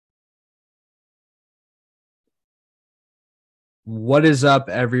What is up,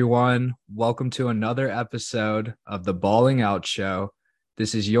 everyone? Welcome to another episode of the Balling Out Show.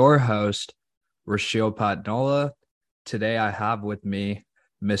 This is your host, Rashil Patnola. Today I have with me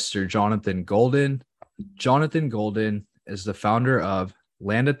Mr. Jonathan Golden. Jonathan Golden is the founder of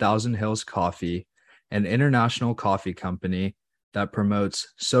Land a Thousand Hills Coffee, an international coffee company that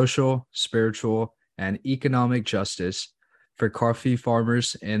promotes social, spiritual, and economic justice for coffee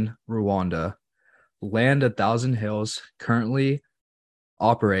farmers in Rwanda. Land a Thousand Hills currently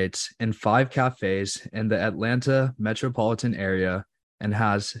operates in 5 cafes in the Atlanta metropolitan area and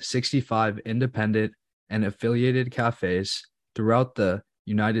has 65 independent and affiliated cafes throughout the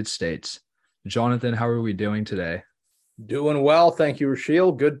United States. Jonathan, how are we doing today? Doing well, thank you,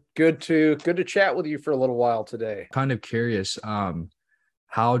 Rashil. Good to chat with you for a little while today. Kind of curious,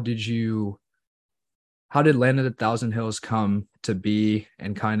 how did you how did Land at a Thousand Hills come to be,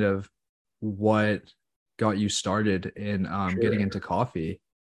 and kind of what got you started in getting Sure. into coffee?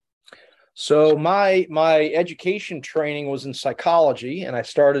 So my education training was in psychology, and I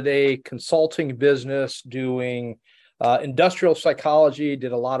started a consulting business doing industrial psychology.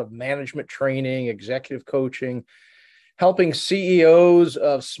 Did a lot of management training, executive coaching, helping CEOs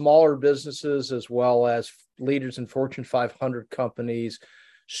of smaller businesses as well as leaders in Fortune 500 companies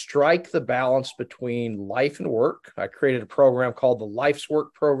strike the balance between life and work. I created a program called the Life's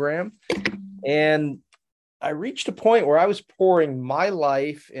Work Program. And I reached a point where I was pouring my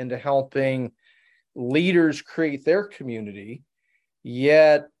life into helping leaders create their community,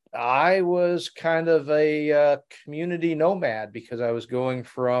 yet I was kind of a community nomad because I was going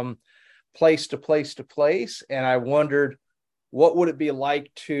from place to place to place. And I wondered, what would it be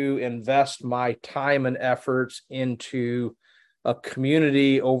like to invest my time and efforts into a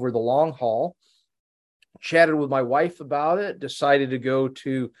community over the long haul? Chatted with my wife about it, decided to go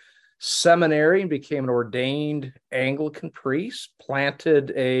to seminary and became an ordained Anglican priest,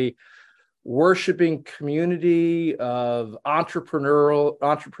 planted a worshiping community of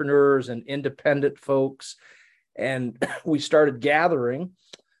entrepreneurs and independent folks. And we started gathering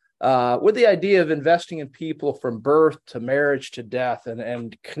with the idea of investing in people from birth to marriage to death,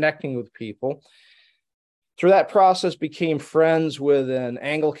 and connecting with people. Through that process, became friends with an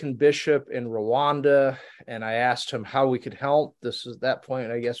Anglican bishop in Rwanda, and I asked him how we could help. This is that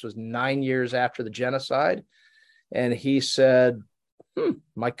point, I guess, was 9 years after the genocide. And he said,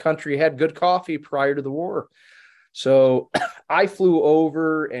 my country had good coffee prior to the war. So I flew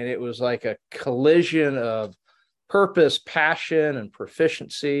over, and it was like a collision of purpose, passion, and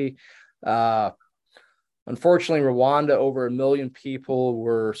proficiency. Uh, Unfortunately, Rwanda, over 1 million people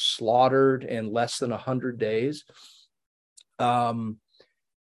were slaughtered in less than 100 days. Um,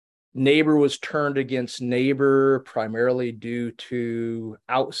 Neighbor was turned against neighbor primarily due to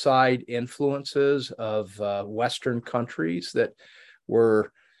outside influences of Western countries that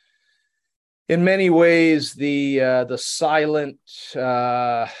were, in many ways, the silent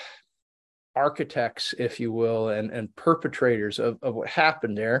architects, if you will, and perpetrators of what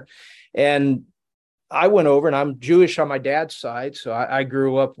happened there. And I went over, and I'm Jewish on my dad's side, so I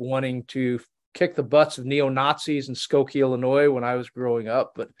grew up wanting to kick the butts of neo-Nazis in Skokie, Illinois when I was growing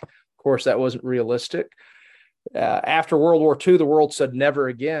up, but of course that wasn't realistic. After World War II, the world said never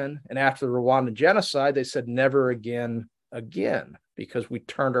again, and after the Rwandan genocide, they said never again, because we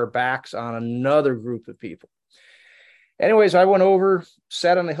turned our backs on another group of people. Anyways, I went over,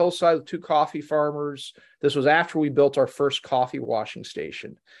 sat on the hillside with two coffee farmers. This was after we built our first coffee washing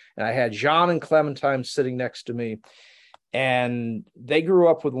station. And I had Jean and Clementine sitting next to me, and they grew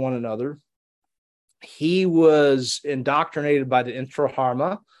up with one another. He was indoctrinated by the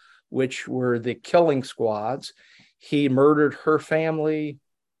Interahamwe, which were the killing squads. He murdered her family,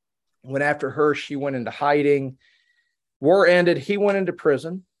 went after her. She went into hiding. War ended. He went into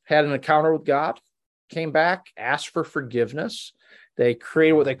prison, had an encounter with God, came back, asked for forgiveness. They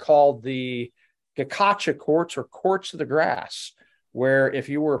created what they called the Gakacha courts, or courts of the grass, where if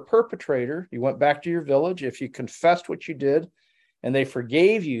you were a perpetrator, you went back to your village. If you confessed what you did and they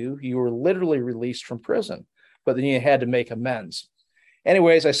forgave you, you were literally released from prison, but then you had to make amends.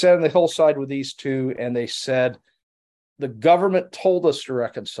 Anyways, I sat on the hillside with these two, and they said, the government told us to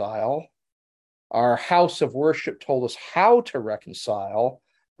reconcile. Our house of worship told us how to reconcile,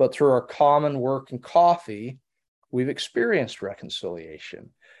 but through our common work and coffee, we've experienced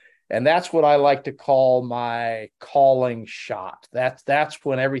reconciliation. And that's what I like to call my calling shot. That's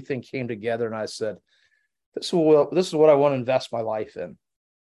when everything came together, and I said, this is what I want to invest my life in.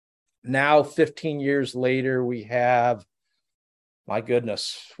 Now, 15 years later, we have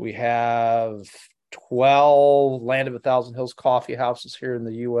 12 Land of a Thousand Hills coffee houses here in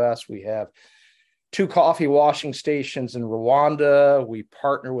the U.S. We have 2 coffee washing stations in Rwanda. We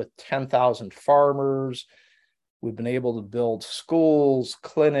partner with 10,000 farmers. We've been able to build schools,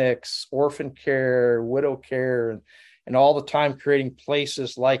 clinics, orphan care, widow care, and all the time creating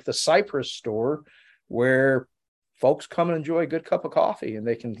places like the Cypress store where folks come and enjoy a good cup of coffee and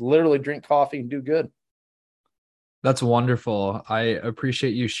they can literally drink coffee and do good. That's wonderful. I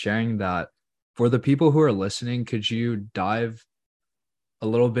appreciate you sharing that. For the people who are listening, could you dive a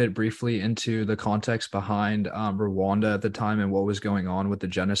little bit briefly into the context behind Rwanda at the time and what was going on with the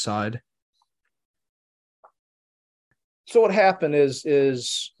genocide? So what happened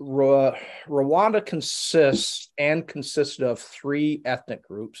is Rwanda consisted of 3 ethnic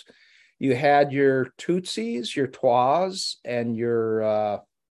groups. You had your Tutsis, your Twas, and your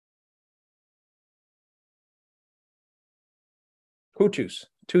Hutus.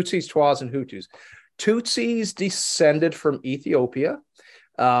 Tutsis, Twas, and Hutus. Tutsis descended from Ethiopia.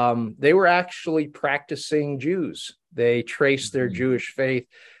 They were actually practicing Jews. They traced their Jewish faith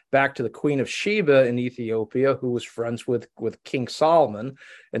back to the Queen of Sheba in Ethiopia, who was friends with King Solomon,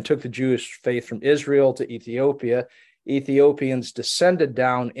 and took the Jewish faith from Israel to Ethiopia. Ethiopians descended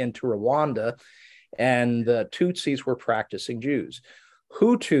down into Rwanda, and the Tutsis were practicing Jews.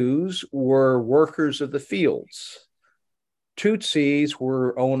 Hutus were workers of the fields. Tutsis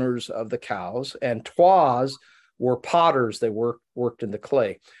were owners of the cows, and Twas were potters. They worked in the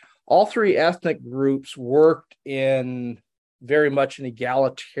clay. All 3 ethnic groups worked in very much an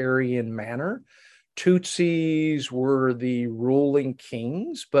egalitarian manner. Tutsis were the ruling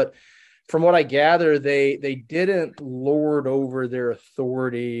kings, but from what I gather, they didn't lord over their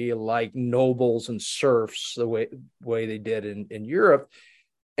authority like nobles and serfs the way they did in Europe.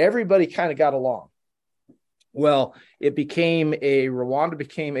 Everybody kind of got along. Well, Rwanda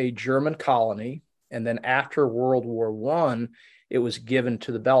became a German colony, and then after World War I, it was given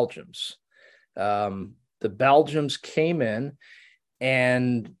to the Belgians. The Belgians came in,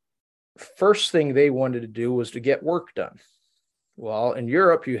 and first thing they wanted to do was to get work done. Well, in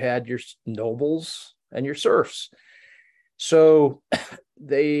Europe, you had your nobles and your serfs. So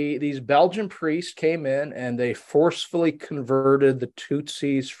these Belgian priests came in and they forcefully converted the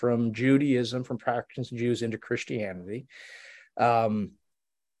Tutsis from Judaism, from practicing Jews, into Christianity. They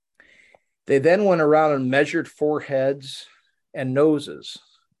then went around and measured foreheads and noses.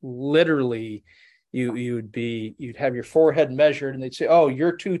 Literally, you'd have your forehead measured, and they'd say, "Oh,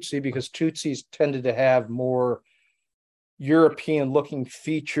 you're Tutsi," because Tutsis tended to have more European-looking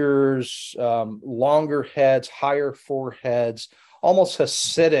features, longer heads, higher foreheads, almost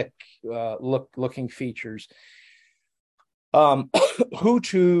Hasidic looking features.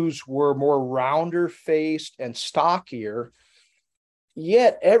 Hutus were more rounder faced and stockier,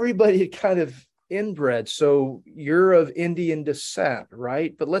 yet everybody had kind of inbred. So you're of Indian descent,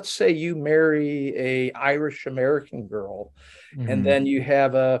 right? But let's say you marry a Irish American girl, and then you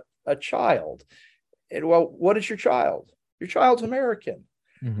have a child. And well, what is your child? Your child's American.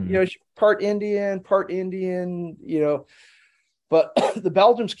 Part Indian, But the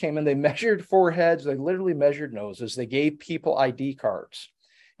Belgians came in, they measured foreheads, they literally measured noses, they gave people ID cards.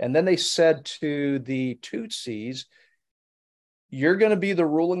 And then they said to the Tutsis, "You're going to be the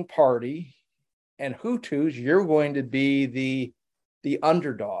ruling party, and Hutus, you're going to be the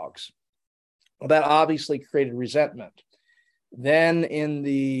underdogs." Well, that obviously created resentment. Then in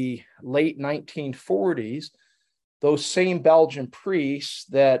the late 1940s, those same Belgian priests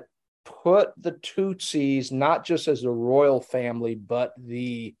that put the Tutsis not just as a royal family, but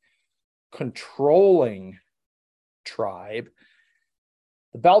the controlling tribe,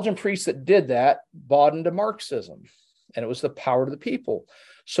 the Belgian priests that did that bought into Marxism, and it was the power of the people.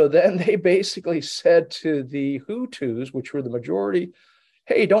 So then they basically said to the Hutus, which were the majority,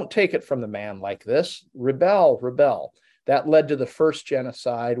 "Hey, don't take it from the man like this. Rebel, rebel." That led to the first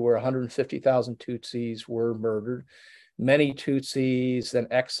genocide where 150,000 Tutsis were murdered. Many Tutsis then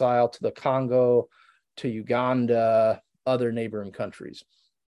exiled to the Congo, to Uganda, other neighboring countries.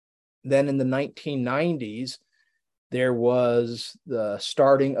 Then in the 1990s, there was the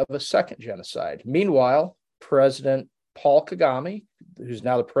starting of a second genocide. Meanwhile, President Paul Kagame, who's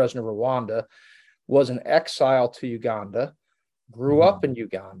now the president of Rwanda, was in exile to Uganda, grew up in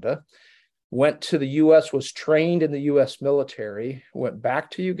Uganda, went to the U.S., was trained in the U.S. military, went back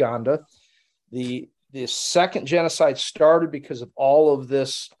to Uganda. The second genocide started because of all of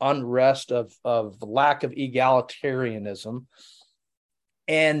this unrest of lack of egalitarianism.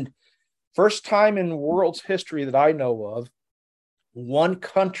 And first time in the world's history that I know of, one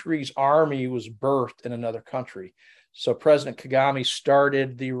country's army was birthed in another country. So President Kagame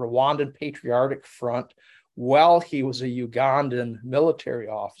started the Rwandan Patriotic Front, while he was a Ugandan military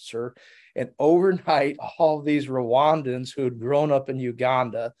officer. And overnight, all of these Rwandans who had grown up in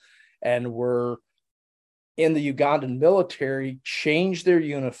Uganda and were in the Ugandan military changed their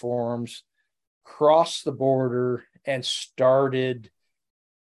uniforms, crossed the border, and started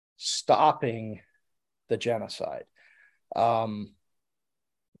stopping the genocide.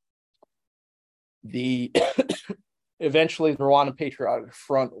 The Eventually, the Rwandan Patriotic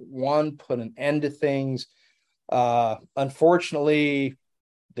Front won, put an end to things. Unfortunately,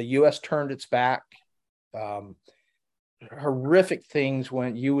 the U.S. turned its back. Horrific things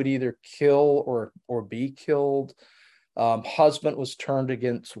when you would either kill or be killed. Husband was turned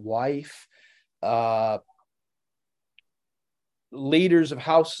against wife. Leaders of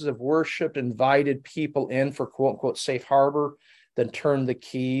houses of worship invited people in for quote unquote safe harbor, then turned the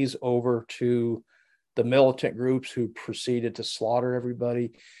keys over to the militant groups who proceeded to slaughter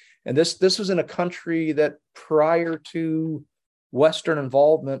everybody. And this was in a country that prior to Western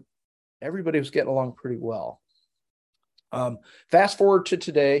involvement, everybody was getting along pretty well. Fast forward to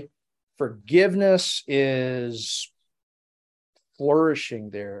today, forgiveness is flourishing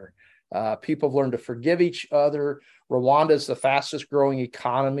there. People have learned to forgive each other. Rwanda is the fastest growing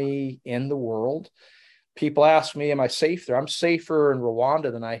economy in the world. People ask me, am I safe there? I'm safer in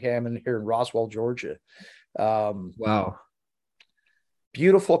Rwanda than I am here in Roswell, Georgia. Wow.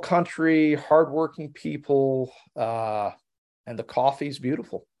 Beautiful country, hardworking people, and the coffee's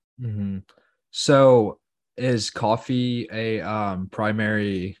beautiful. Mm-hmm. So is coffee a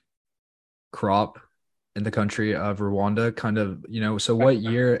primary crop in the country of Rwanda? Kind of, so what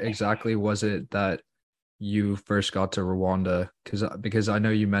year exactly was it that you first got to Rwanda? Because I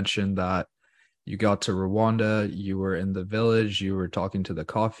know you mentioned that you got to Rwanda, you were in the village, you were talking to the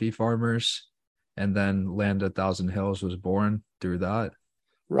coffee farmers, and then Land of Thousand Hills was born through that.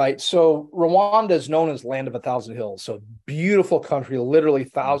 Right. So Rwanda is known as Land of a Thousand Hills. So beautiful country, literally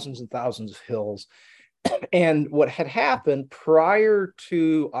thousands and thousands of hills. And what had happened prior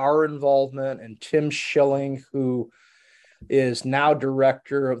to our involvement, and Tim Schilling, who is now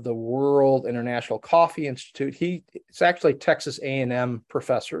director of the World International Coffee Institute, he's actually a Texas A&M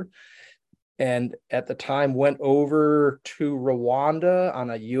professor, and at the time went over to Rwanda on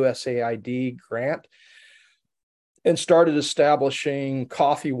a USAID grant and started establishing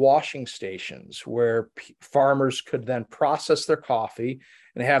coffee washing stations where farmers could then process their coffee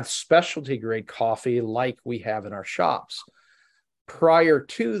and have specialty grade coffee like we have in our shops. Prior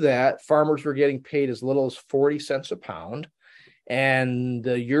to that, farmers were getting paid as little as 40 cents a pound, and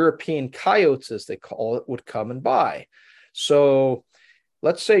the European coyotes, as they call it, would come and buy. So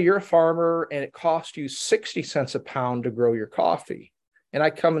let's say you're a farmer and it costs you 60 cents a pound to grow your coffee. And I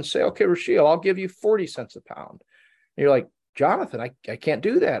come and say, okay, Rachel, I'll give you 40 cents a pound. And you're like, Jonathan, I can't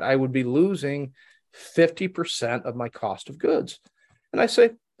do that. I would be losing 50% of my cost of goods. And I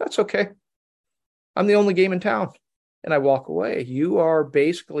say, that's okay. I'm the only game in town. And I walk away. You are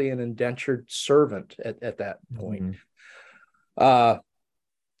basically an indentured servant at that point. Mm-hmm.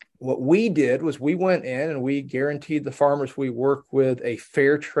 What we did was we went in and we guaranteed the farmers we work with a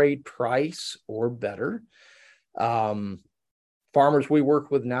fair trade price or better. Farmers we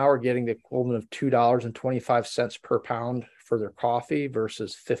work with now are getting the equivalent of $2.25 per pound for their coffee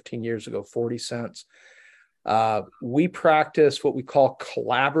versus 15 years ago, 40 cents. We practice what we call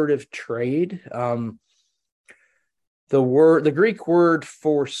collaborative trade. The Greek word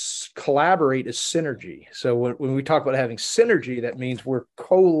for collaborate is synergy. So when we talk about having synergy, that means we're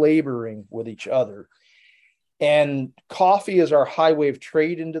co-laboring with each other. And coffee is our highway of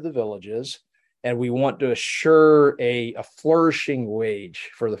trade into the villages. And we want to assure a flourishing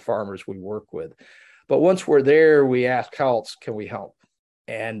wage for the farmers we work with. But once we're there, we ask, how else can we help?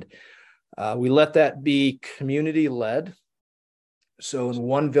 And we let that be community led. So in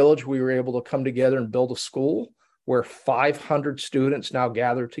one village, we were able to come together and build a school where 500 students now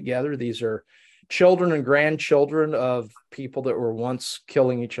gather together. These are children and grandchildren of people that were once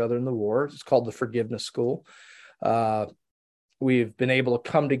killing each other in the war. It's called the Forgiveness School. We've been able to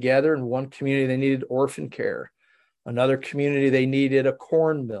come together. In one community, they needed orphan care. Another community, they needed a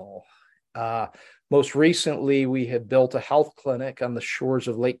corn mill. Most recently, we have built a health clinic on the shores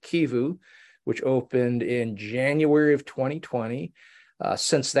of Lake Kivu, which opened in January of 2020.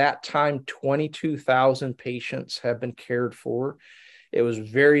 Since that time, 22,000 patients have been cared for. It was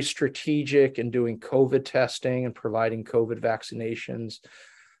very strategic in doing COVID testing and providing COVID vaccinations.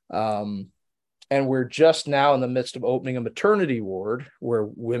 And we're just now in the midst of opening a maternity ward where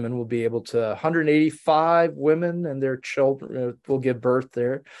women will be able to, 185 women and their children will give birth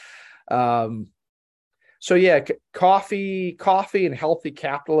there. So yeah, coffee and healthy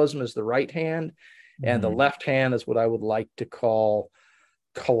capitalism is the right hand. And the left hand is what I would like to call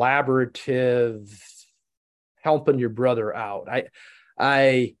collaborative, helping your brother out.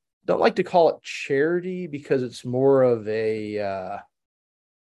 I don't like to call it charity because it's more of a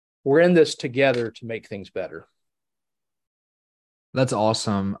we're in this together to make things better. That's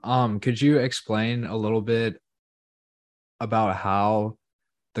awesome. Could you explain a little bit about how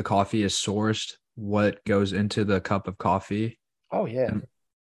the coffee is sourced, what goes into the cup of coffee? Oh yeah. And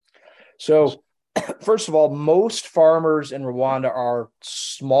So first of all, most farmers in Rwanda are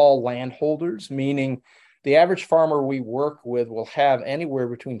small landholders, meaning the average farmer we work with will have anywhere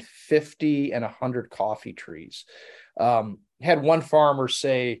between 50 and 100 coffee trees. Had one farmer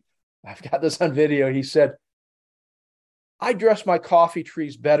say, I've got this on video. He said, I dress my coffee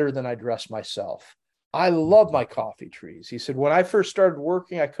trees better than I dress myself. I love my coffee trees. He said, when I first started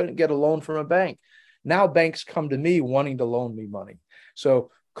working, I couldn't get a loan from a bank. Now banks come to me wanting to loan me money.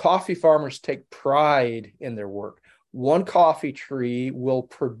 So coffee farmers take pride in their work. One coffee tree will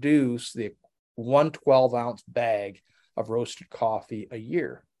produce the 1 12-ounce bag of roasted coffee a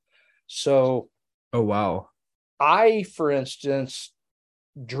year. So, oh wow. I, for instance,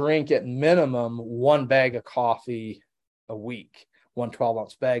 drink at minimum one bag of coffee a week, 1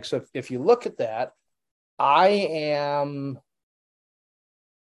 12-ounce bag. So if you look at that, I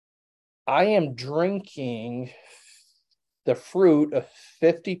am drinking the fruit of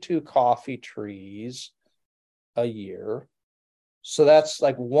 52 coffee trees a year. So that's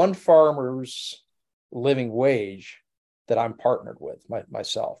like one farmer's living wage that I'm partnered with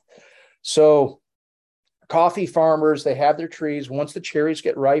myself. So coffee farmers, they have their trees. Once the cherries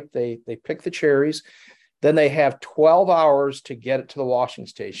get ripe, they pick the cherries. Then they have 12 hours to get it to the washing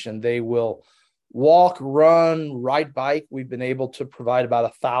station. They will walk, run, ride bike. We've been able to provide about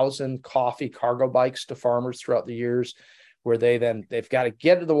 1,000 coffee cargo bikes to farmers throughout the years, where they've got to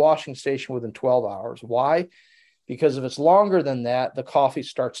get to the washing station within 12 hours. Why? Because if it's longer than that, the coffee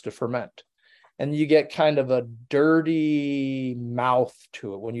starts to ferment. And you get kind of a dirty mouth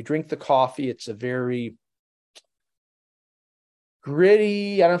to it. When you drink the coffee, it's a very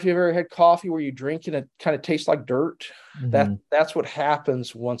gritty. I don't know if you've ever had coffee where you drink and it kind of tastes like dirt. That's what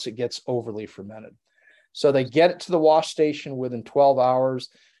happens once it gets overly fermented. So they get it to the wash station within 12 hours.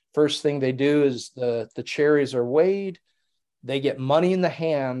 First thing they do is the cherries are weighed. They get money in the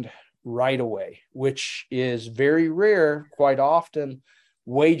hand right away, which is very rare. Quite often,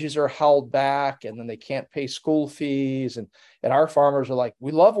 wages are held back and then they can't pay school fees. And our farmers are like,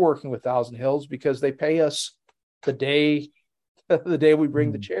 we love working with Thousand Hills because they pay us the day we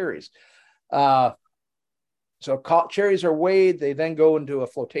bring the cherries. So cherries are weighed. They then go into a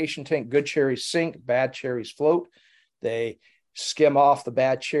flotation tank. Good cherries sink, bad cherries float. They skim off the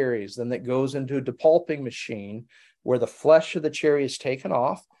bad cherries. Then it goes into a depulping machine where the flesh of the cherry is taken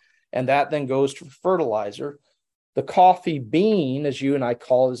off, and that then goes to fertilizer. The coffee bean, as you and I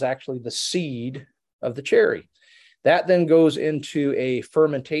call it, is actually the seed of the cherry. That then goes into a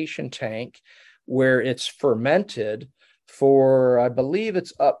fermentation tank where it's fermented for, I believe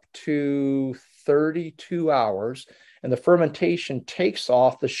it's up to 32 hours, and the fermentation takes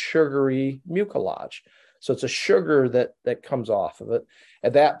off the sugary mucilage. So it's a sugar that comes off of it.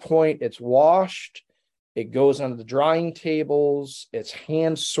 At that point, it's washed. It goes onto the drying tables. It's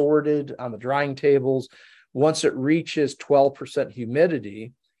hand sorted on the drying tables. Once it reaches 12%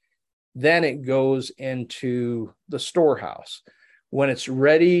 humidity, then it goes into the storehouse. When it's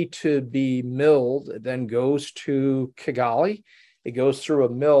ready to be milled, it then goes to Kigali. It goes through a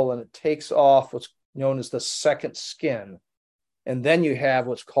mill and it takes off what's known as the second skin. And then you have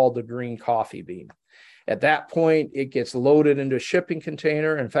what's called the green coffee bean. At that point, it gets loaded into a shipping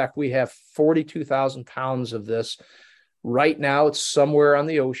container. In fact, we have 42,000 pounds of this. Right now, it's somewhere on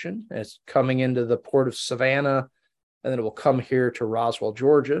the ocean. It's coming into the port of Savannah, and then it will come here to Roswell,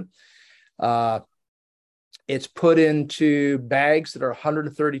 Georgia. It's put into bags that are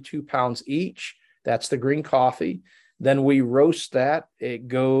 132 pounds each. That's the green coffee. Then we roast that. It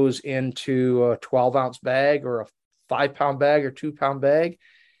goes into a 12-ounce bag or a 5-pound bag or 2-pound bag.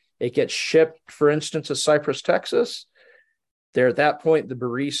 It gets shipped, for instance, to Cypress, Texas. There, at that point, the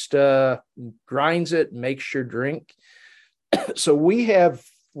barista grinds it, makes your drink. So we have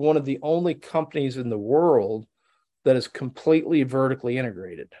one of the only companies in the world that is completely vertically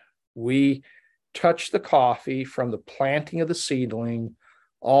integrated. We touch the coffee from the planting of the seedling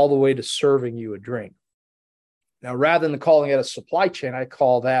all the way to serving you a drink. Now, rather than calling it a supply chain, I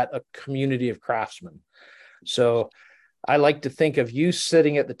call that a community of craftsmen. So I like to think of you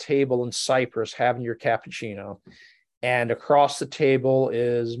sitting at the table in Cyprus having your cappuccino, and across the table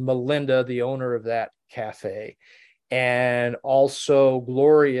is Melinda, the owner of that cafe. and also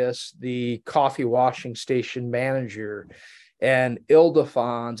Glorious, the coffee washing station manager, and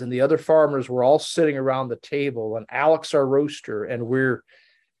Ildefons and the other farmers were all sitting around the table, and Alex, our roaster, and we're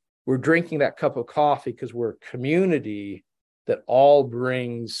drinking that cup of coffee because we're a community that all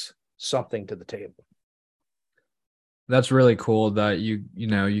brings something to the table. That's really cool that you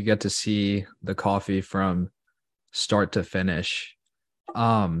get to see the coffee from start to finish.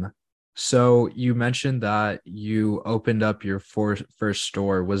 Um, so you mentioned that you opened up your first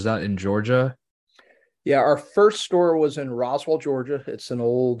store. Was that in Georgia? Yeah, our first store was in Roswell, Georgia. It's an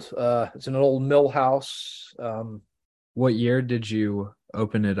old mill house. What year did you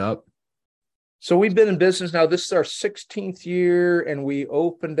open it up? So we've been in business now. This is our 16th year, and we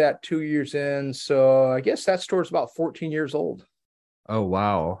opened that 2 years in. So I guess that store is about 14 years old. Oh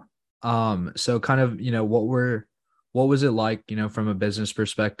wow. So kind of, what was it like, from a business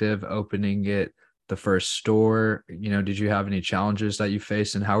perspective, opening it the first store? Did you have any challenges that you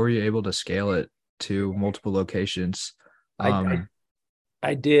faced, and how were you able to scale it to multiple locations? I I, Um,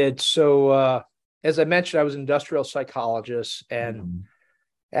 I did. So as I mentioned, I was an industrial psychologist, and mhm.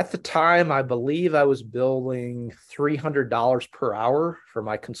 at the time, I believe I was billing $300 per hour for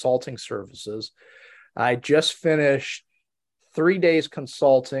my consulting services. I just finished 3 days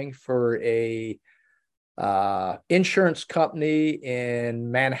consulting for a insurance company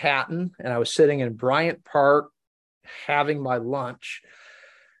in Manhattan, and I was sitting in Bryant Park having my lunch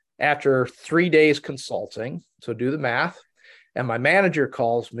after 3 days consulting. So do the math. And my manager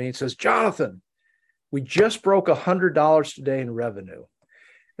calls me and says, Jonathan, we just broke $100 today in revenue.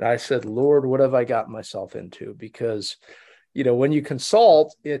 And I said, Lord, what have I got myself into? Because, when you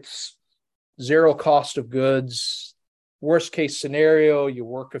consult, it's zero cost of goods. Worst case scenario, you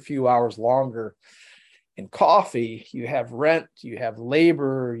work a few hours longer. In coffee, you have rent, you have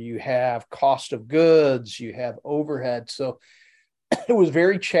labor, you have cost of goods, you have overhead. So it was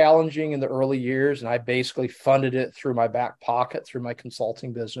very challenging in the early years, and I basically funded it through my back pocket through my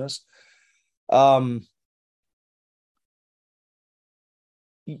consulting business. Um,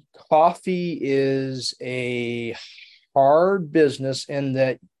 Coffee is a hard business in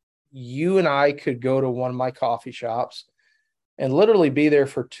that you and I could go to one of my coffee shops and literally be there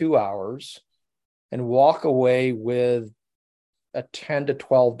for 2 hours and walk away with a $10 to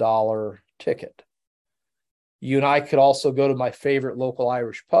 $12 ticket. You and I could also go to my favorite local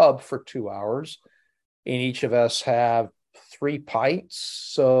Irish pub for 2 hours, and each of us have 3 pints.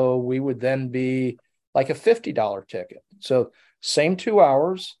 So we would then be like a $50 ticket. So same 2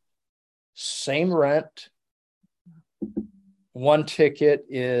 hours, same rent. One ticket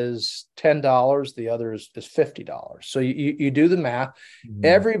is $10, the other is $50. So you do the math. Mhm.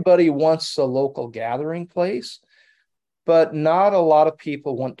 Everybody wants a local gathering place, but not a lot of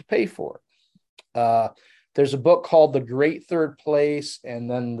people want to pay for it. There's a book called The Great Third Place and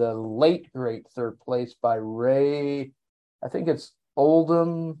then The Late Great Third Place by Ray. I think it's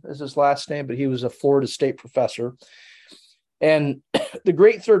Oldham is his last name, but he was a Florida State professor. And the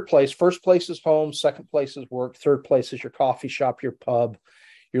great third place, first place is home, second place is work, third place is your coffee shop, your pub,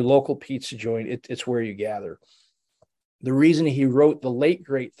 your local pizza joint. It's where you gather. The reason he wrote the late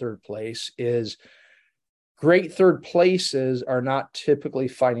great third place is great third places are not typically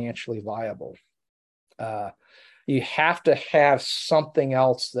financially viable. You have to have something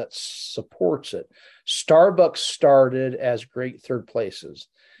else that supports it. Starbucks started as great third places.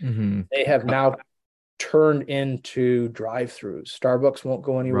 Mhm. They have now turned into drive-throughs. Starbucks won't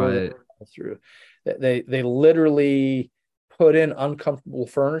go anywhere Right. without drive-through. They literally put in uncomfortable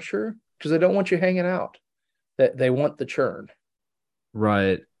furniture because they don't want you hanging out. That they want the churn.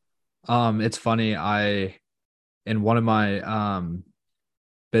 Right. It's funny. In one of my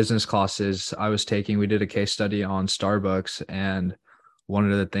business classes I was taking, we did a case study on Starbucks, and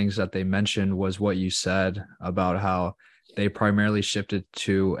one of the things that they mentioned was what you said about how they primarily shifted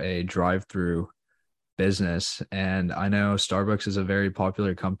to a drive-through business. And I know Starbucks is a very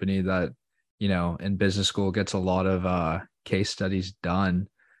popular company that, in business school gets a lot of case studies done.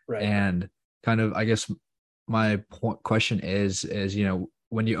 Right. And kind of, I guess my question is,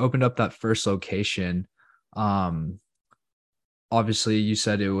 when you opened up that first location, um, obviously you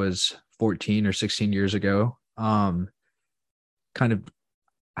said it was 14 or 16 years ago. Kind of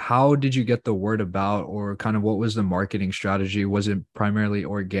how did you get the word about, or kind of what was the marketing strategy? Was it primarily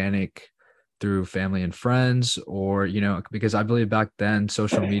organic through family and friends, or, because I believe back then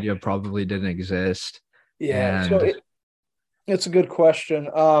social media probably didn't exist. Yeah. So And it's a good question.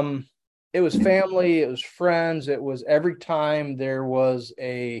 It was family, it was friends, it was every time the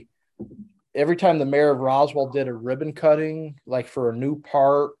mayor of Roswell did a ribbon cutting, like for a new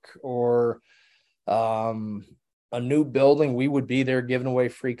park or um, a new building, we would be there giving away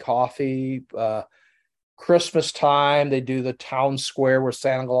free coffee. Christmas time, they do the town square where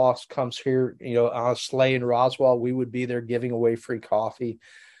Santa Claus comes here, on a sleigh in Roswell. We would be there giving away free coffee.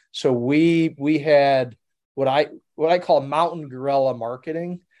 So we had what I call mountain gorilla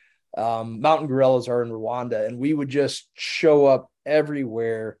marketing. Mountain gorillas are in Rwanda, and we would just show up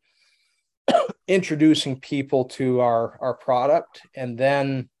everywhere, introducing people to our product, and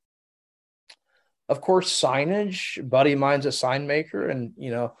then of course signage. A buddy of mine's a sign maker, and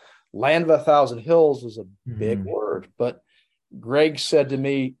land of a thousand hills is a big Mhm. word, but Greg said to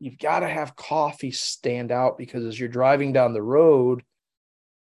me, you've got to have coffee stand out, because as you're driving down the road,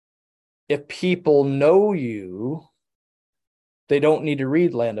 if people know you, they don't need to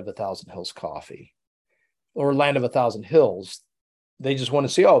read Land of a Thousand Hills Coffee or Land of a Thousand Hills. They just want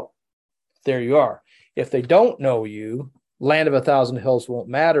to see, oh, there you are. If they don't know you, Land of a Thousand Hills won't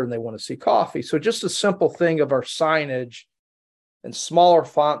matter, and they want to see coffee. So just a simple thing of our signage and smaller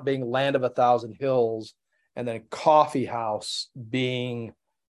font being Land of a Thousand Hills, and then coffee house being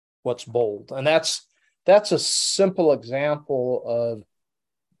what's bold. And that's a simple example of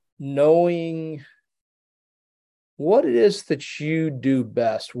knowing what it is that you do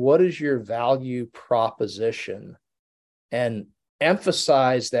best. What is your value proposition? And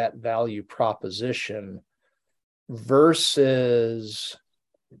emphasize that value proposition versus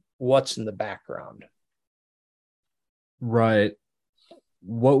what's in the background. Right.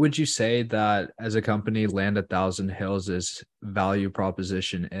 What would you say that as a company, Land a Thousand Hills' value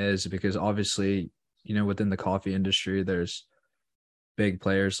proposition is? Because obviously, within the coffee industry, there's big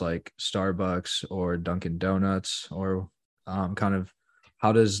players like Starbucks or Dunkin' Donuts, or kind of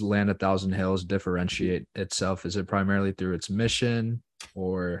how does Land a Thousand Hills differentiate itself? Is it primarily through its mission,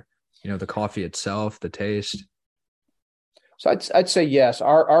 or, the coffee itself, the taste? So I'd say yes.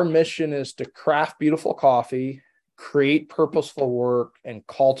 Our mission is to craft beautiful coffee, create purposeful work, and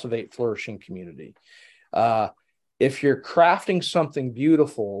cultivate flourishing community. If you're crafting something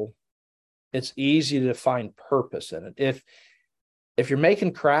beautiful, it's easy to find purpose in it. If you're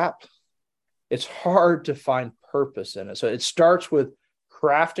making crap, it's hard to find purpose in it. So it starts with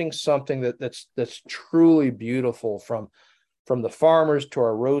crafting something that's truly beautiful, from the farmers to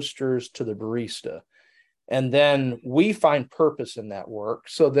our roasters to the barista. And then we find purpose in that work.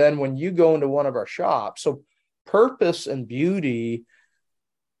 So then when you go into one of our shops, so purpose and beauty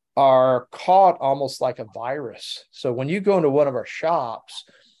are caught almost like a virus. So when you go into one of our shops,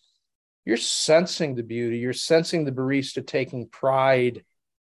 you're sensing the beauty, you're sensing the barista taking pride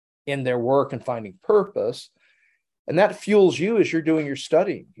in their work and finding purpose. And that fuels you as you're doing your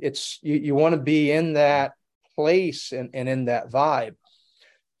studying. It's you want to be in that place and in that vibe.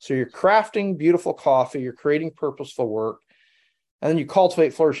 So you're crafting beautiful coffee, you're creating purposeful work, and then you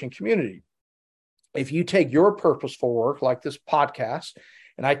cultivate flourishing community. If you take your purposeful work, like this podcast,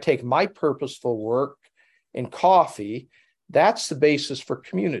 and I take my purposeful work in coffee, that's the basis for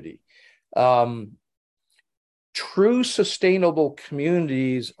community. True sustainable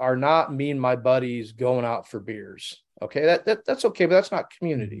communities are not me and my buddies going out for beers. Okay, that's okay, but that's not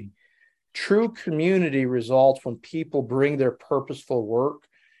community. True community results when people bring their purposeful work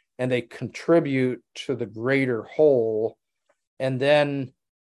and they contribute to the greater whole, and then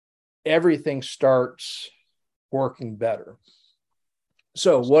everything starts working better.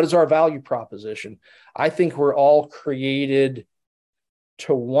 So what is our value proposition? I think we're all created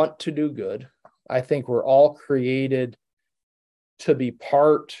to want to do good. I think we're all created to be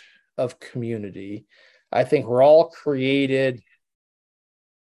part of community. I think we're all created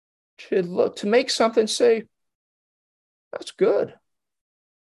to look, to make something, say, that's good.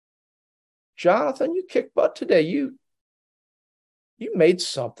 Jonathan, you kicked butt today. You made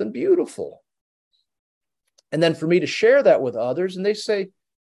something beautiful. And then for me to share that with others, and they say,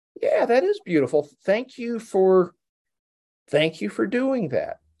 yeah, that is beautiful. Thank you for doing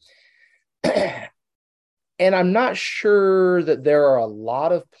that. And I'm not sure that there are a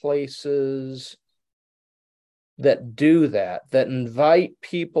lot of places that do that invite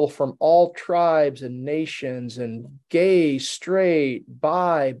people from all tribes and nations, and gay, straight,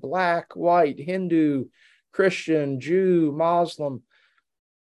 bi, black, white, Hindu, Christian, Jew, Muslim.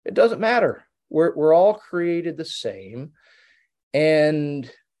 It doesn't matter. We're all created the same.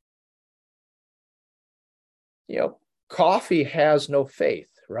 And, coffee has no faith,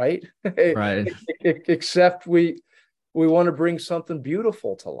 right? Right. Except we want to bring something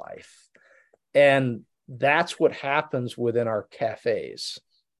beautiful to life. And that's what happens within our cafes.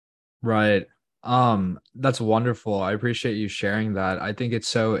 Right. That's wonderful. I appreciate you sharing that. I think it's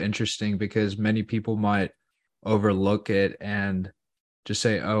so interesting because many people might overlook it and just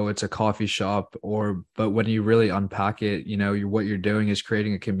say, oh, it's a coffee shop, but when you really unpack it, what you're doing is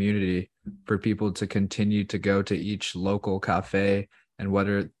creating a community for people to continue to go to each local cafe, and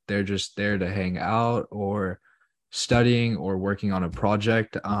whether they're just there to hang out or studying or working on a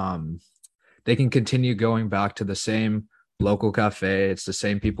project, they can continue going back to the same local cafe. It's the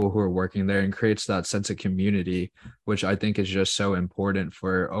same people who are working there, and creates that sense of community, which I think is just so important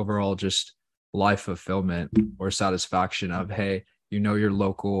for overall just life fulfillment or satisfaction of, hey, your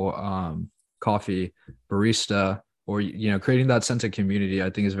local coffee barista, or creating that sense of community, I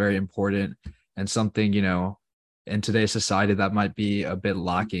think is very important, and something, in today's society that might be a bit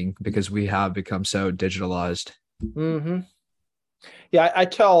lacking because we have become so digitalized. Mm-hmm. Yeah, I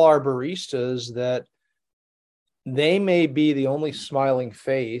tell our baristas that they may be the only smiling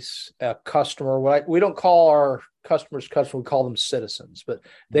face a customer. We don't call our customers, we call them citizens, but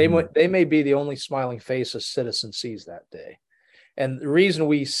they may be the only smiling face a citizen sees that day. And the reason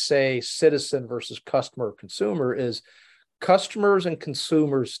we say citizen versus customer or consumer is customers and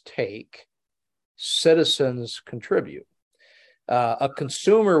consumers take, citizens contribute. A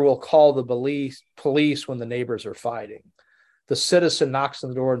consumer will call the police when the neighbors are fighting. The citizen knocks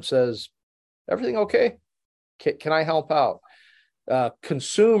on the door and says, "Everything okay? Can I help out?"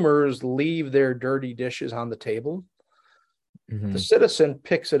 Consumers leave their dirty dishes on the table. The citizen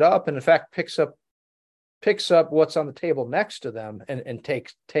picks it up, and in fact picks up what's on the table next to them, and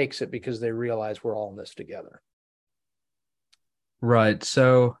takes it, because they realize we're all in this together. Right.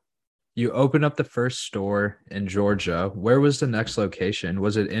 So you opened up the first store in Georgia. Where was the next location?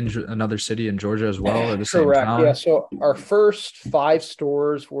 Was it in another city in Georgia as well, or the same Correct. Yeah. town? So our first 5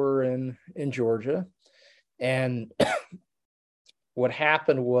 stores were in Georgia, and what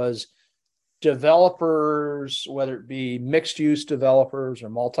happened was developers, whether it be mixed use developers or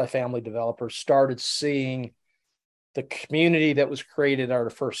multifamily developers, started seeing the community that was created at our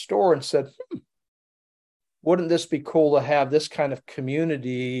first store and said, wouldn't this be cool to have this kind of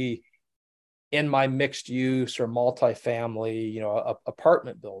community in my mixed use or multifamily,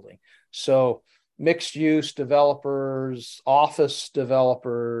 apartment building? So mixed use developers, office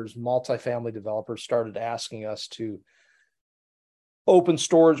developers, multifamily developers started asking us to open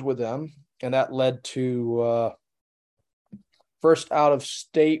stores with them. And that led to first out of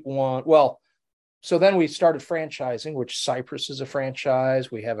state one. Well, so then we started franchising, which Cypress is a franchise.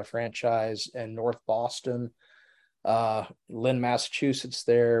 We have a franchise in North Boston, Lynn, Massachusetts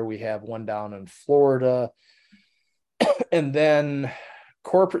there. We have one down in Florida. And then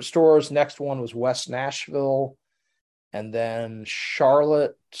corporate stores, next one was West Nashville. And then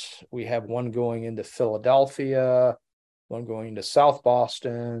Charlotte, we have one going into Philadelphia, one going into South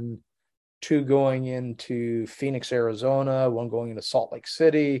Boston, 2 going into Phoenix, Arizona, one going into Salt Lake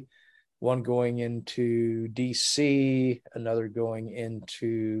City, one going into DC, another going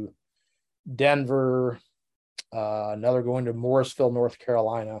into Denver, another going to Morrisville, North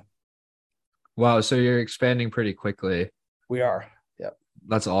Carolina. Wow. So you're expanding pretty quickly. We are. Yep.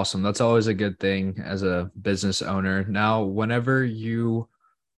 That's awesome. That's always a good thing as a business owner. Now, whenever you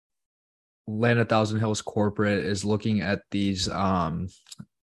land a Thousand Hills corporate is looking at these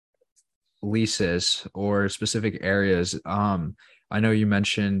leases or specific areas, I know you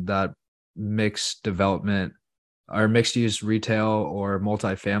mentioned that mixed development or mixed use retail or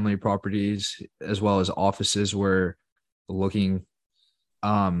multifamily properties as well as offices were looking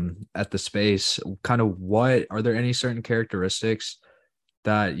at the space. Kind of, what are there any certain characteristics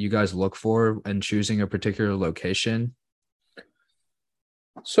that you guys look for in choosing a particular location?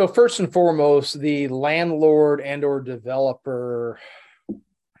 So first and foremost, the landlord and or developer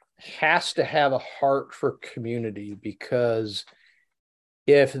has to have a heart for community, because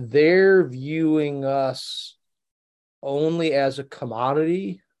if they're viewing us only as a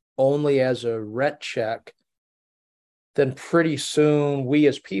commodity, only as a rent check, then pretty soon we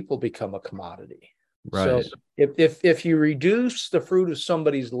as people become a commodity. Right. So if you reduce the fruit of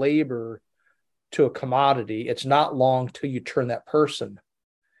somebody's labor to a commodity, it's not long till you turn that person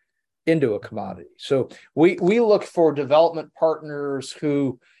into a commodity. So we look for development partners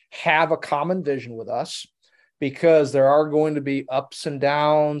who have a common vision with us, because there are going to be ups and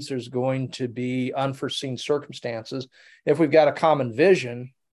downs. There's going to be unforeseen circumstances. If we've got a common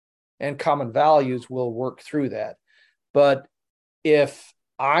vision and common values, we'll work through that. But if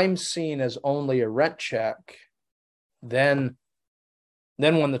I'm seen as only a rent check, then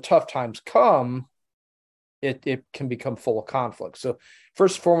when the tough times come, it can become full of conflict. So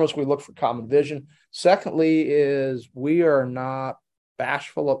first and foremost, we look for common vision. Secondly is we are not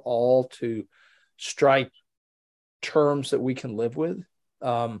bashful at all to strike terms that we can live with.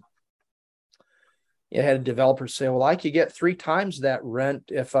 You had a developer say, well, I could get 3 times that rent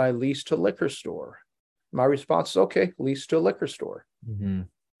if I lease to a liquor store. My response is, okay, lease to a liquor store. Mm-hmm.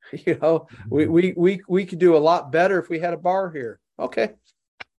 You know, we could do a lot better if we had a bar here. Okay,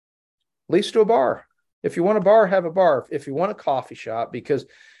 lease to a bar. If you want a bar, have a bar. If you want a coffee shop, because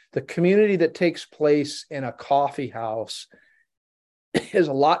the community that takes place in a coffee house is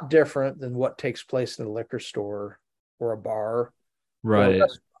a lot different than what takes place in a liquor store or a bar or a Right.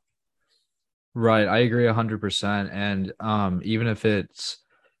 restaurant. Right. I agree 100%. And even if it's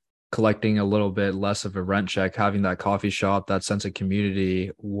collecting a little bit less of a rent check, having that coffee shop, that sense of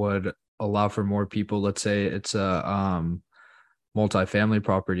community would allow for more people. Let's say it's a multifamily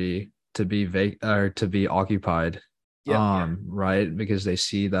property to be or to be occupied. Yep. Right, because they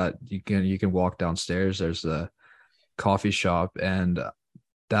see that you can walk downstairs, there's a coffee shop, and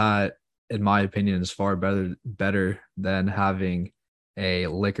that, in my opinion, is far better than having a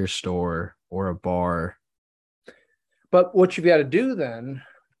liquor store or a bar. But what you've got to do then,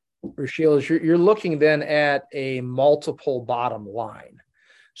 Rashiel, is you're looking then at a multiple bottom line.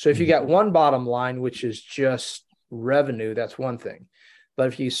 So if you got one bottom line, which is just revenue, that's one thing. But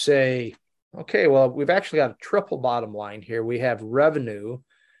if you say, okay, well, we've actually got a triple bottom line here. We have revenue,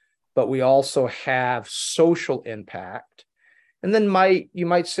 but we also have social impact. And then you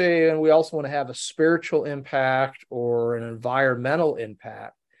might say, and we also want to have a spiritual impact or an environmental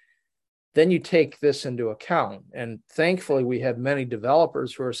impact. Then you take this into account. And thankfully, we have many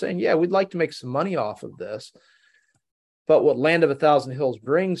developers who are saying, yeah, we'd like to make some money off of this. But what Land of a Thousand Hills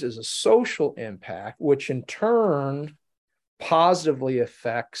brings is a social impact, which in turn positively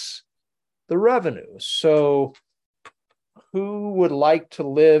affects the revenue. So who would like to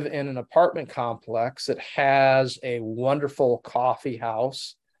live in an apartment complex that has a wonderful coffee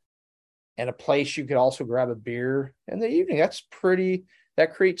house and a place you could also grab a beer in the evening?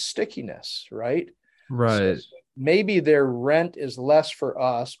 That creates stickiness, right? So Right. maybe their rent is less for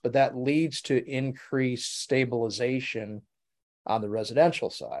us, but that leads to increased stabilization on the residential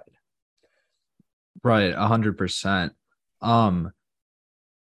side. Right, 100%. Um,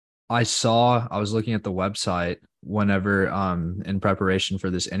 I was looking at the website whenever in preparation for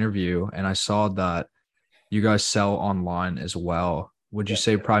this interview, and I saw that you guys sell online as well. Would you Yeah.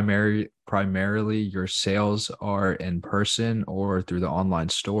 say primarily your sales are in person or through the online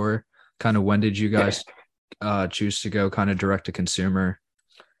store? Kind of when did you guys choose to go kind of direct to consumer?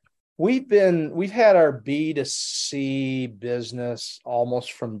 We've had our B2C business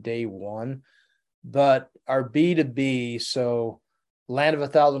almost from day one, but our B2B, so Land of a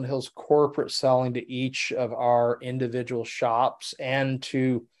Thousand Hills corporate selling to each of our individual shops and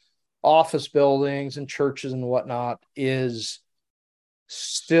to office buildings and churches and whatnot, is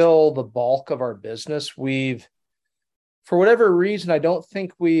still the bulk of our business. For whatever reason, I don't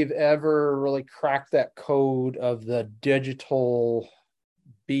think we've ever really cracked that code of the digital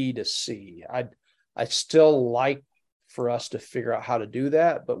B2C. I still like for us to figure out how to do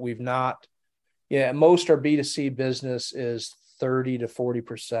that, but we've not. Yeah, most our B2C business is 30 to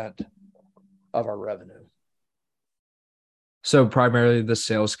 40% of our revenue. So primarily the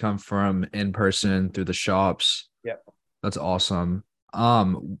sales come from in person through the shops. Yep. That's awesome.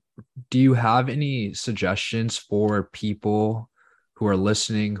 Do you have any suggestions for people who are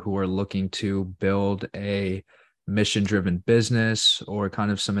listening, who are looking to build a mission-driven business, or kind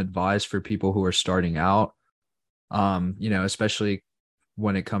of some advice for people who are starting out? Especially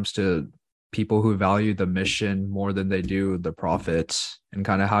when it comes to people who value the mission more than they do the profits, and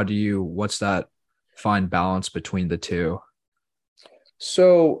kind of what's that fine balance between the two?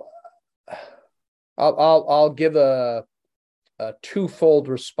 So I'll give a twofold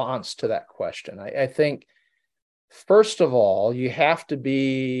response to that question. I think first of all, you have to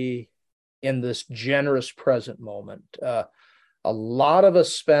be in this generous present moment. A lot of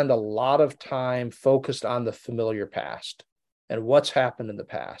us spend a lot of time focused on the familiar past and what's happened in the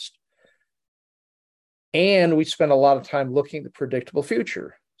past. And we spend a lot of time looking at the predictable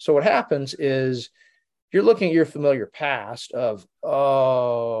future. So what happens is you're looking at your familiar past of,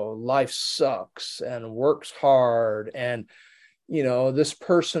 oh, life sucks and works hard, and this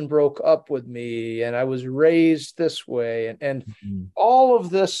person broke up with me and I was raised this way, and Mhm. all of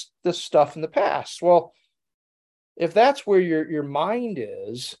this stuff in the past. Well, if that's where your mind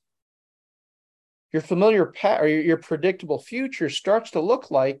is, your familiar past or your predictable future starts to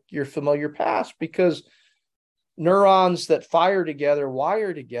look like your familiar past, because neurons that fire together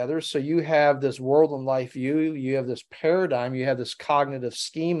wire together. So you have this world and life view, you have this paradigm, you have this cognitive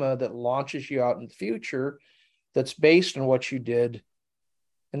schema that launches you out in the future that's based on what you did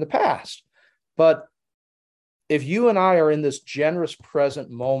in the past. But if you and I are in this generous present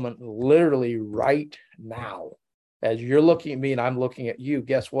moment, literally right now, as you're looking at me and I'm looking at you,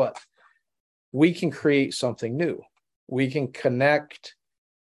 guess what? We can create something new. We can connect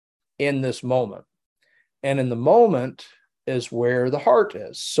in this moment. And in the moment is where the heart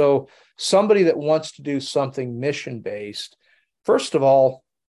is. So somebody that wants to do something mission-based, first of all,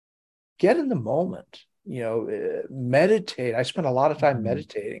 get in the moment. Meditate. I spend a lot of time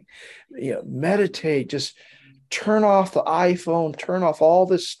meditating. Meditate. Just turn off the iPhone, turn off all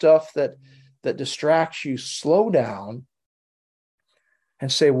this stuff that distracts you, slow down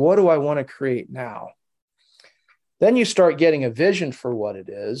and say, what do I want to create now? Then you start getting a vision for what it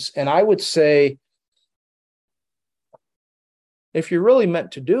is. And I would say, if you're really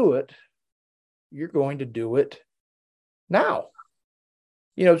meant to do it, you're going to do it now.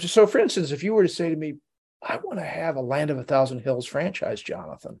 So for instance, if you were to say to me, I want to have a Land of a Thousand Hills franchise,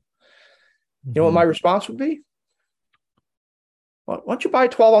 Jonathan, you know what my response would be? Why don't you buy a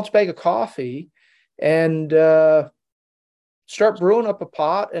 12-ounce bag of coffee and start brewing up a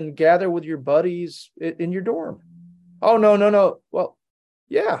pot and gather with your buddies in your dorm? Oh, no. Well,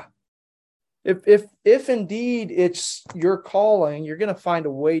 yeah. If indeed it's your calling, you're going to find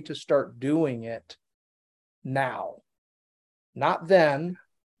a way to start doing it now. Not then,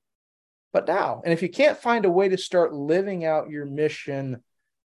 but now. And if you can't find a way to start living out your mission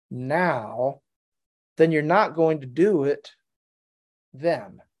now, then you're not going to do it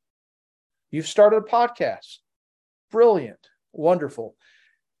then. You've started a podcast. Brilliant. Wonderful.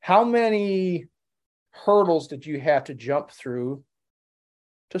 How many hurdles did you have to jump through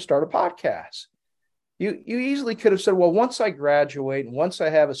to start a podcast? You easily could have said, well, once I graduate and once I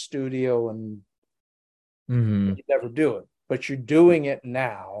have a studio, and you never do it. But you're doing it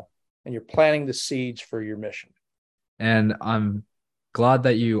now, and you're planting the seeds for your mission. And I'm glad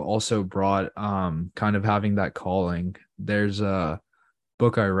that you also brought kind of having that calling. There's a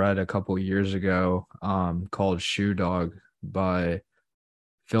book I read a couple years ago called Shoe Dog by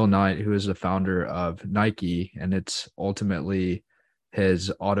Phil Knight, who is the founder of Nike, and it's ultimately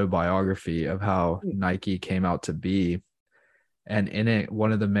his autobiography of how Nike came out to be. And in it,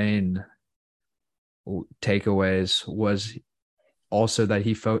 one of the main takeaways was also that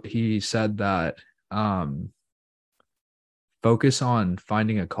he said that focus on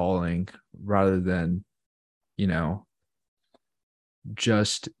finding a calling rather than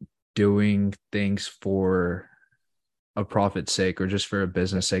just doing things for a profit's sake or just for a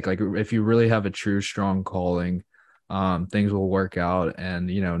business sake. Like if you really have a true strong calling, things will work out. And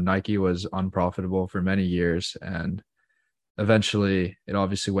Nike was unprofitable for many years, and eventually it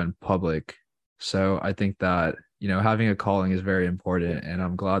obviously went public. So I think that having a calling is very important, and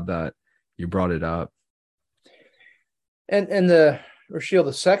I'm glad that you brought it up. And Rochelle,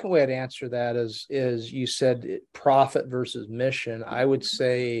 the second way I'd answer that is you said profit versus mission. I would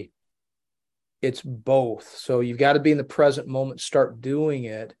say it's both. So you've got to be in the present moment, start doing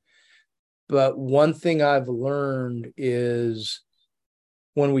it. But one thing I've learned is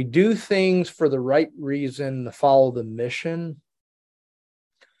when we do things for the right reason to follow the mission,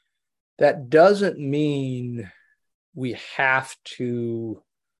 that doesn't mean we have to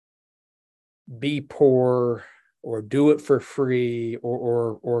be poor or do it for free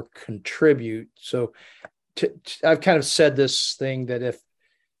or contribute. So I've kind of said this thing that if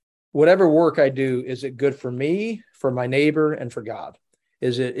whatever work I do, is it good for me, for my neighbor, and for God?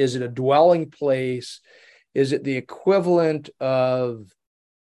 Is it a dwelling place? Is it the equivalent of,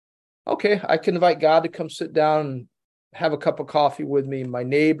 okay, I can invite God to come sit down and have a cup of coffee with me, my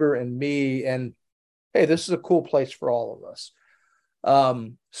neighbor and me, and hey, this is a cool place for all of us.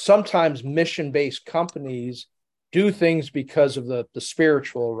 Sometimes mission-based companies do things because of the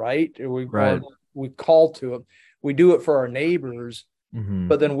spiritual, right? We call to it. We do it for our neighbors,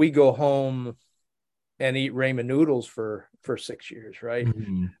 but then we go home and eat ramen noodles for 6 years, right?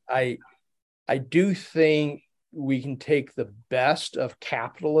 I do think we can take the best of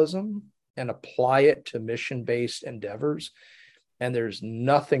capitalism and apply it to mission-based endeavors. And there's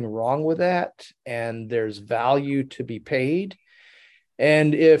nothing wrong with that. And there's value to be paid.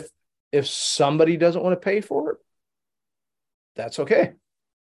 And if somebody doesn't want to pay for it, that's okay.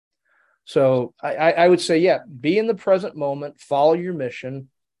 So I would say, yeah, be in the present moment, follow your mission,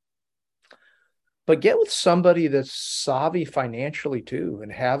 but get with somebody that's savvy financially too,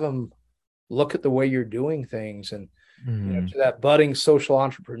 and have them look at the way you're doing things. And to that budding social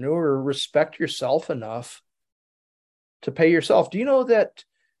entrepreneur, respect yourself enough to pay yourself. Do you know that?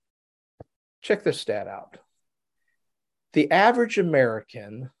 Check this stat out. The average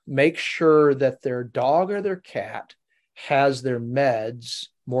American makes sure that their dog or their cat has their meds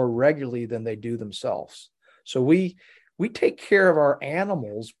more regularly than they do themselves. So we take care of our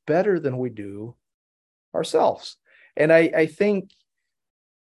animals better than we do ourselves. And I think,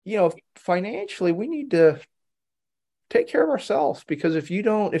 financially, we need to take care of ourselves, because if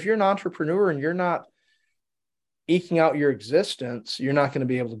you're an entrepreneur and you're not eking out your existence, you're not going to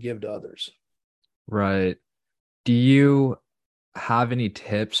be able to give to others. Right. Do you have any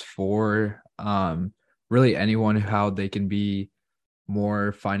tips for really anyone how they can be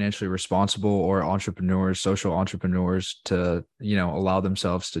more financially responsible, or entrepreneurs, social entrepreneurs, to, allow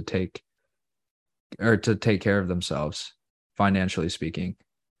themselves to take care of themselves, financially speaking?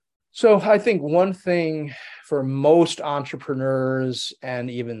 So I think one thing for most entrepreneurs and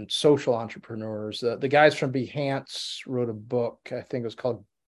even social entrepreneurs, the guys from Behance wrote a book. I think it was called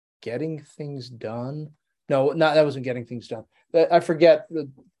Getting Things Done. No, not that wasn't Getting Things Done. I forget. The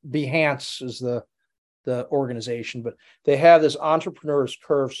Behance is the organization, but they have this entrepreneur's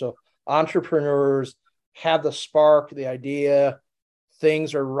curve. So entrepreneurs have the spark, the idea,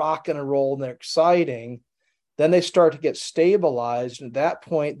 things are rocking and rolling, they're exciting. Then they start to get stabilized, and at that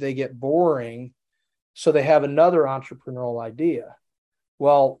point they get boring. So they have another entrepreneurial idea.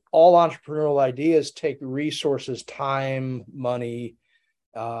 Well, all entrepreneurial ideas take resources, time, money.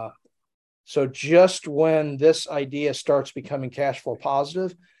 So just when this idea starts becoming cash flow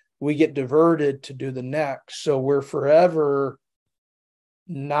positive, we get diverted to do the next. So we're forever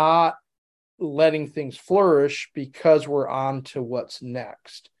not letting things flourish because we're on to what's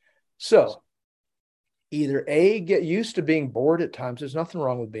next. So either get used to being bored at times. There's nothing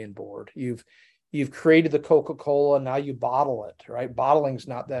wrong with being bored. You've created the Coca-Cola, now you bottle it, right? Bottling's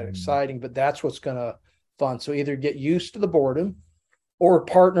not that exciting, but that's what's going to fun. So either get used to the boredom, or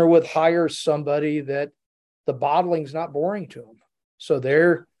hire somebody that the bottling's not boring to them. So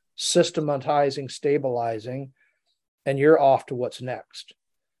they're systematizing, stabilizing, and you're off to what's next.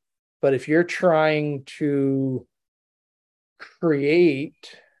 But if you're trying to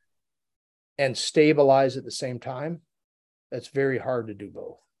create and stabilize at the same time, that's very hard to do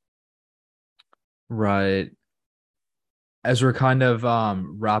both. Right. As we're kind of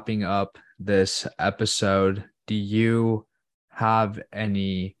wrapping up this episode, do you have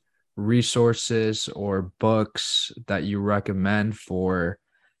any resources or books that you recommend for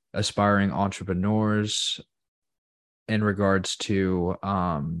aspiring entrepreneurs in regards to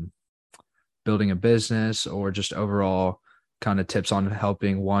building a business, or just overall kind of tips on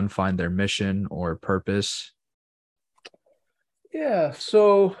helping one find their mission or purpose? Yeah.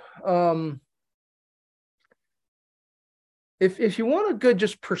 So if you want a good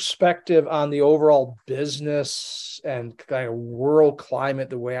just perspective on the overall business and kind of world climate,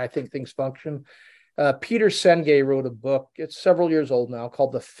 the way I think things function, Peter Senge wrote a book. It's several years old now,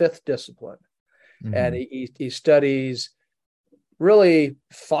 called The Fifth Discipline. And Mhm. he studies really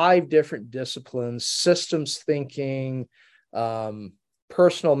 5 different disciplines: systems thinking,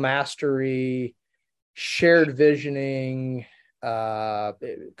 personal mastery, shared visioning, a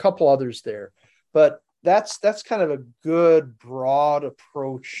couple others there. But that's kind of a good broad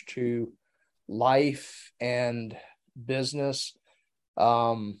approach to life and business.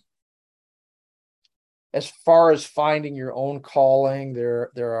 As far as finding your own calling, there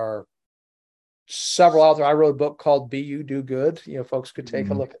are several out there. I wrote a book called Be You Do Good. Folks could take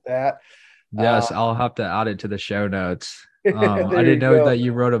a Mhm. look at that. Uh, Yes, I'll have to add it to the show notes. I there didn't you know go. that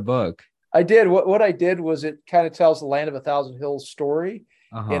you wrote a book. I did. What I did was, it kind of tells the Land of a Thousand Hills story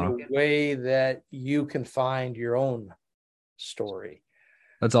in Uh-huh. a way that you can find your own story.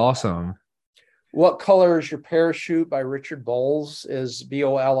 That's awesome. What Color Is Your Parachute by Richard Bolles, is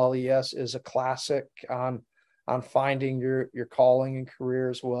Bolles, is a classic on finding your calling and career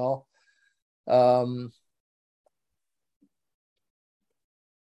as well. Um,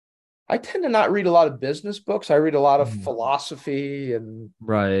 I tend to not read a lot of business books. I read a lot of Mhm. philosophy and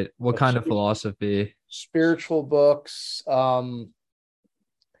Right. What kind of philosophy? spiritual books.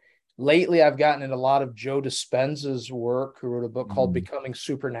 Lately, I've gotten into a lot of Joe Dispenza's work, who wrote a book called Mhm. Becoming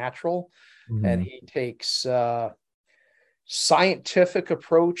Supernatural, and Mhm. he takes scientific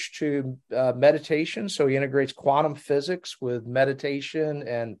approach to meditation. So he integrates quantum physics with meditation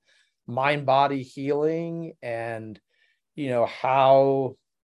and mind body healing, and how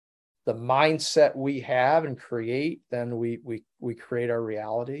the mindset we have and create, then we create our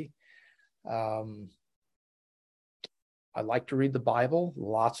reality. um I like to read the Bible.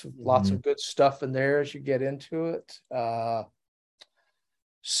 Lots of Mhm. good stuff in there as you get into it.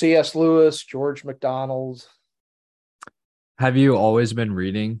 C.S. Lewis, George MacDonald. Have you always been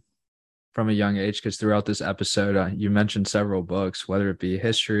reading from a young age? Because throughout this episode, you mentioned several books, whether it be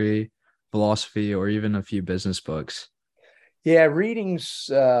history, philosophy, or even a few business books. Yeah, readings.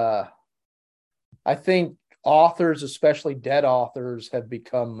 I think authors, especially dead authors, have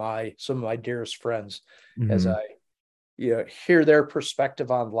become some of my dearest friends as Mm-hmm. I hear their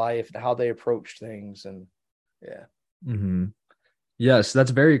perspective on life and how they approach things. And yeah. Mm-hmm. Yes,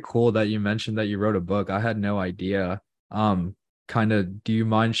 that's very cool that you mentioned that you wrote a book. I had no idea. Um, Kind of, do you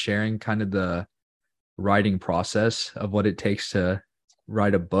mind sharing kind of the writing process of what it takes to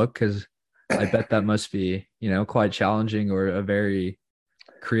write a book? Because I bet that must be, quite challenging or a very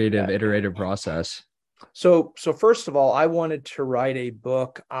creative, Yeah. iterative process. So first of all, I wanted to write a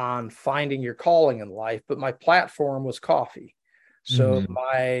book on finding your calling in life, but my platform was coffee. So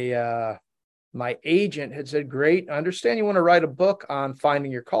Mm-hmm. my agent had said, "Great, I understand you want to write a book on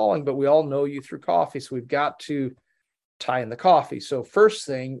finding your calling, but we all know you through coffee, so we've got to tie in the coffee." So first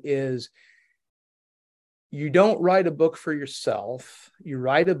thing is, you don't write a book for yourself. You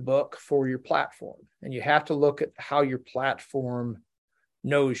write a book for your platform, and you have to look at how your platform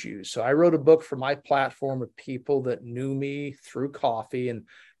knows you. So I wrote a book for my platform of people that knew me through coffee and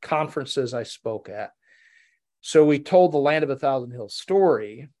conferences I spoke at. So we told the Land of a Thousand Hills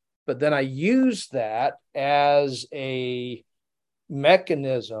story, but then I used that as a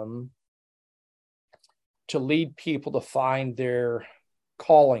mechanism to lead people to find their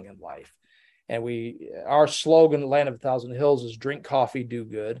calling in life. And our slogan, Land of a Thousand Hills, is drink coffee, do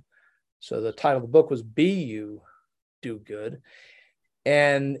good. So the title of the book was Be You, Do Good.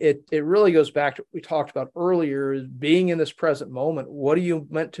 And it really goes back to what we talked about earlier, is being in this present moment. What are you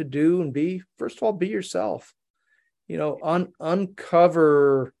meant to do and be? First of all, be yourself.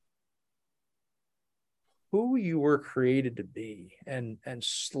 Uncover who you were created to be, and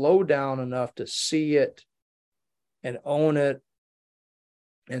slow down enough to see it and own it,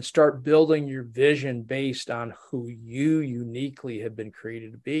 and start building your vision based on who you uniquely have been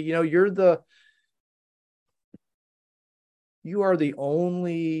created to be. You are the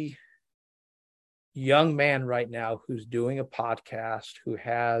only young man right now who's doing a podcast, who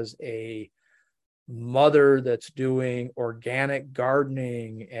has a mother that's doing organic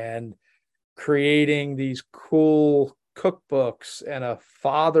gardening and creating these cool cookbooks, and a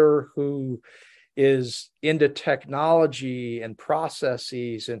father who is into technology and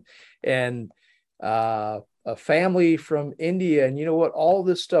processes, and a family from India. And you know what? All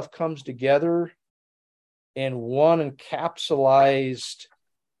this stuff comes together in one encapsulated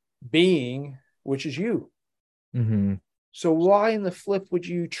being, which is you. Mm-hmm. So why in the flip would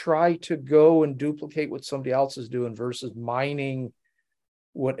you try to go and duplicate what somebody else is doing versus mining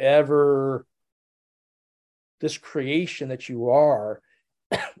whatever this creation that you are,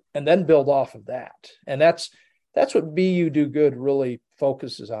 and then build off of that? And that's what Be You Do Good really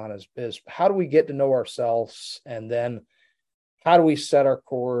focuses on, is how do we get to know ourselves, and then how do we set our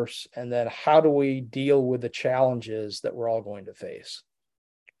course, and then how do we deal with the challenges that we're all going to face.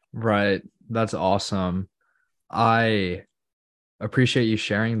 Right. That's awesome. I appreciate you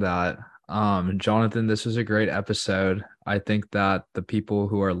sharing that. Jonathan, this was a great episode. I think that the people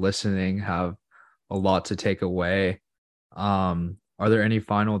who are listening have a lot to take away. Are there any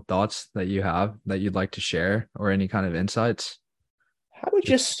final thoughts that you have that you'd like to share, or any kind of insights? I would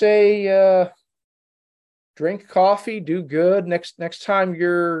just say, drink coffee, do good. Next time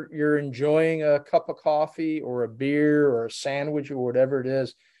you're enjoying a cup of coffee or a beer or a sandwich or whatever it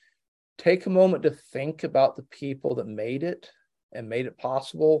is, take a moment to think about the people that made it and made it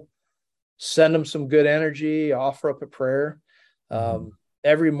possible. Send them some good energy, offer up a prayer. Mhm.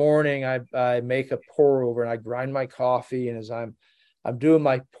 Every morning I make a pour over and I grind my coffee. And as I'm doing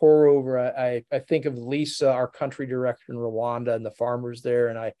my pour over, I think of Lisa, our country director in Rwanda, and the farmers there.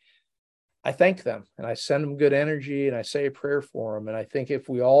 And I thank them and I send them good energy and I say a prayer for them. And I think if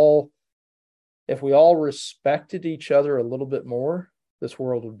we all respected each other a little bit more, this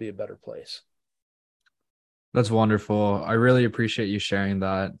world would be a better place. That's wonderful. I really appreciate you sharing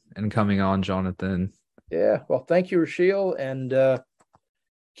that and coming on, Jonathan. Yeah. Well, thank you, Rachel, and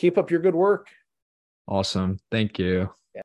keep up your good work. Awesome. Thank you.